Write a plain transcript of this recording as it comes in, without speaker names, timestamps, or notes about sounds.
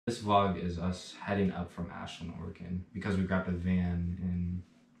This vlog is us heading up from Ashland, Oregon, because we grabbed a van in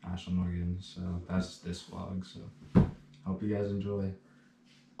Ashland, Oregon. So that's this vlog. So hope you guys enjoy.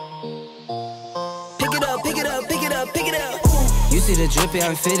 Pick it up, pick it up, pick it up, pick it up. You see the drippy,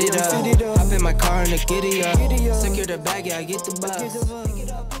 I'm fitted up. Hop in my car and the giddy up. Secure the bag, yeah, I get the bus. Pick it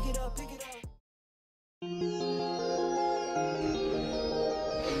up, pick it up, pick it up.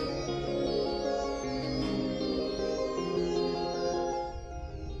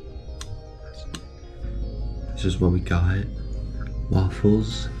 This is what we got.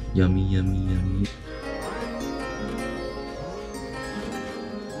 Waffles, yummy, yummy, yummy.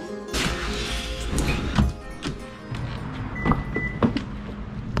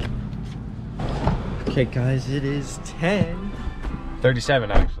 Okay guys, it is 10:37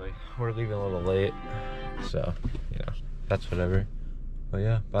 actually. We're leaving a little late, so you know, that's whatever. But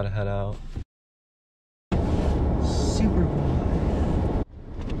yeah, about to head out. Super Bowl.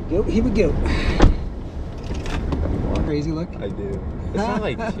 Here we go. Crazy look? I do. It's not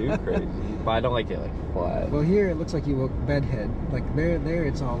like too crazy, but I don't like it like flat. Well, here it looks like you look bedhead. Like there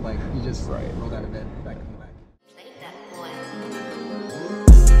it's all like you just rolled out of bed, back in the back.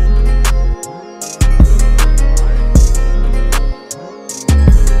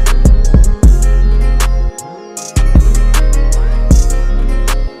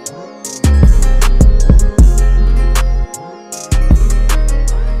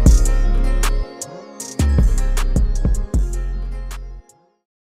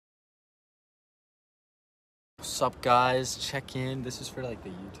 What's up guys, check in. This is for like the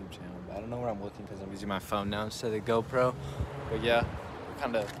YouTube channel, but I don't know where I'm looking because I'm using my phone now instead of the GoPro. But yeah,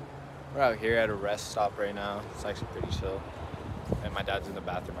 we're out here at a rest stop right now. It's actually pretty chill. And my dad's in the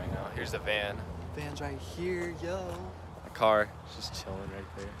bathroom right now. Here's the van. Van's right here, yo. My car is just chilling right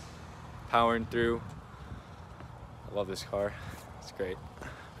there. Powering through. I love this car. It's great.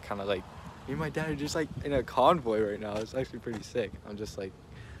 Kind of like, me and my dad are just like in a convoy right now. It's actually pretty sick. I'm just like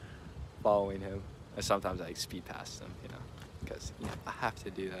following him. And sometimes I like speed past them, you know, because you know, I have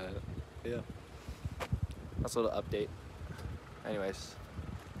to do that. Yeah. That's a little update. Anyways,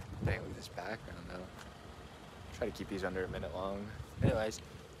 dang, with this background though. Try to keep these under a minute long. Anyways,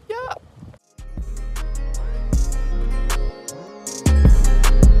 yeah.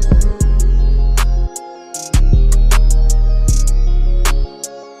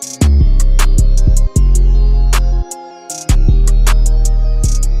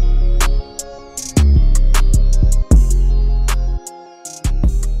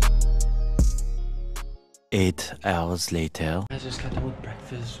 Eight hours later. I just got done with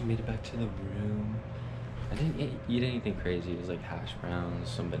breakfast. We made it back to the room. I didn't eat anything crazy. It was like hash browns,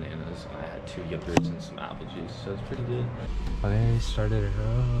 some bananas, and I had 2 yogurts and some apple juice, so it's pretty good. Okay, started it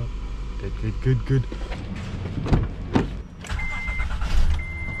up. Good.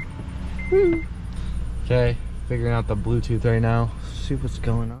 Woo. Okay, figuring out the Bluetooth right now. See what's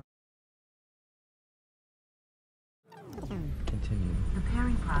going on. Continue. The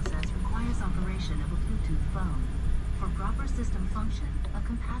pairing process requires operation of a Bluetooth phone. For proper system function, a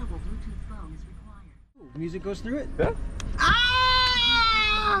compatible Bluetooth phone is required. Music goes through it? Yeah.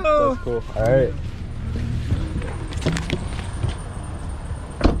 Ah! That's cool. Alright.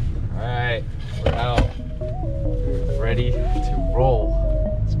 Alright, we're out. We're ready to roll.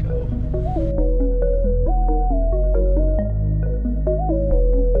 Let's go.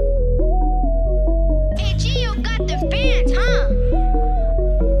 Hey G, you got the fans, huh?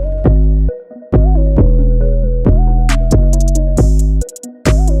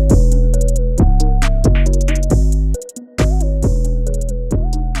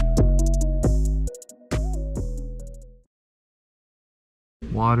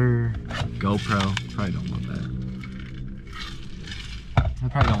 Water, GoPro. Probably don't want that. I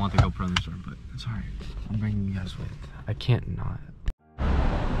probably don't want the GoPro in the store, but it's alright. I'm bringing you guys with. I can't not.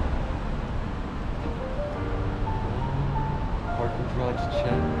 Parking garage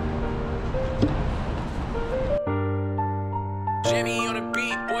check. Jimmy on the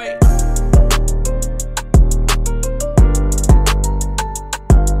beat, boy.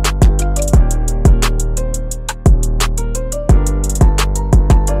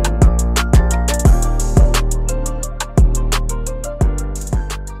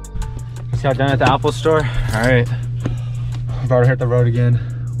 Just got done at the Apple store. All right, about to hit the road again.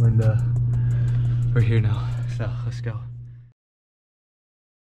 We're here now, so let's go.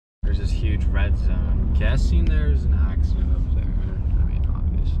 There's this huge red zone. Guessing there's an accident up there. I mean,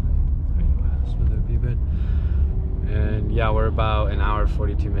 obviously, what else would there be? But and yeah, we're about an hour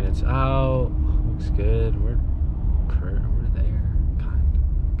 42 minutes out. Looks good. We're there,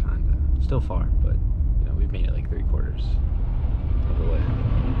 kinda. Still far, but you know we've made it like 3/4 of the way.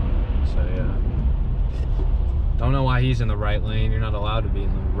 So yeah. Don't know why he's in the right lane. You're not allowed to be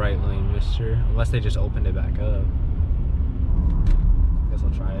in the right lane, mister. Unless they just opened it back up. Guess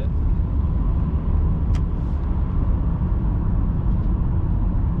I'll try it.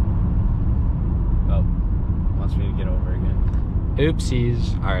 Oh, wants me to get over again.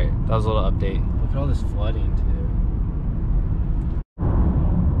 Oopsies. Alright, that was a little update. Look at all this flooding too.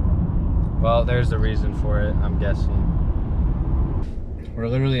 Well, there's the reason for it, I'm guessing. We're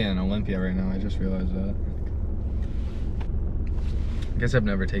literally in Olympia right now, I just realized that. I guess I've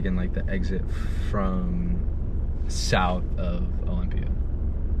never taken like the exit from south of Olympia.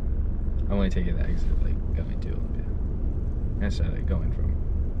 I only taken the exit like going to Olympia. Instead of going from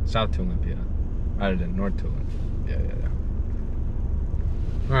south to Olympia rather than north to Olympia. Yeah.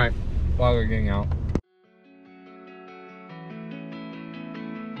 Alright, while we're getting out.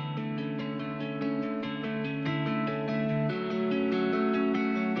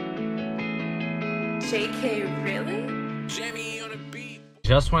 JK, really?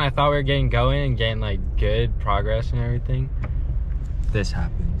 Just when I thought we were getting going and getting like good progress and everything, this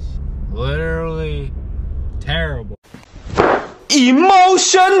happens. Literally terrible.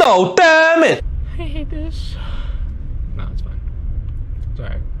 Emotional, damn it! I hate this. No, it's fine. It's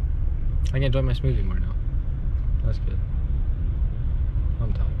alright. I can enjoy my smoothie more now. That's good.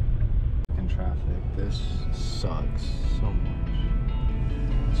 I'm tired. In traffic, this sucks so much.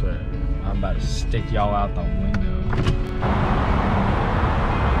 So I'm about to stick y'all out the window.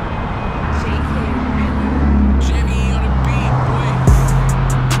 JK, really? Jimmy on the beat, boy.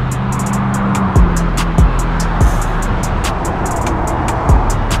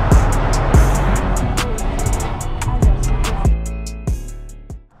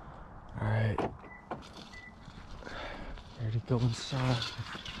 Alright. Ready to go inside.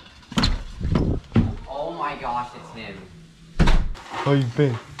 Oh my gosh, it's him. How you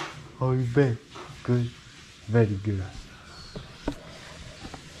been? How you been? Good. Very good.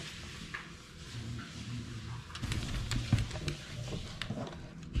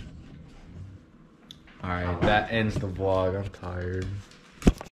 Alright, that ends the vlog. I'm tired.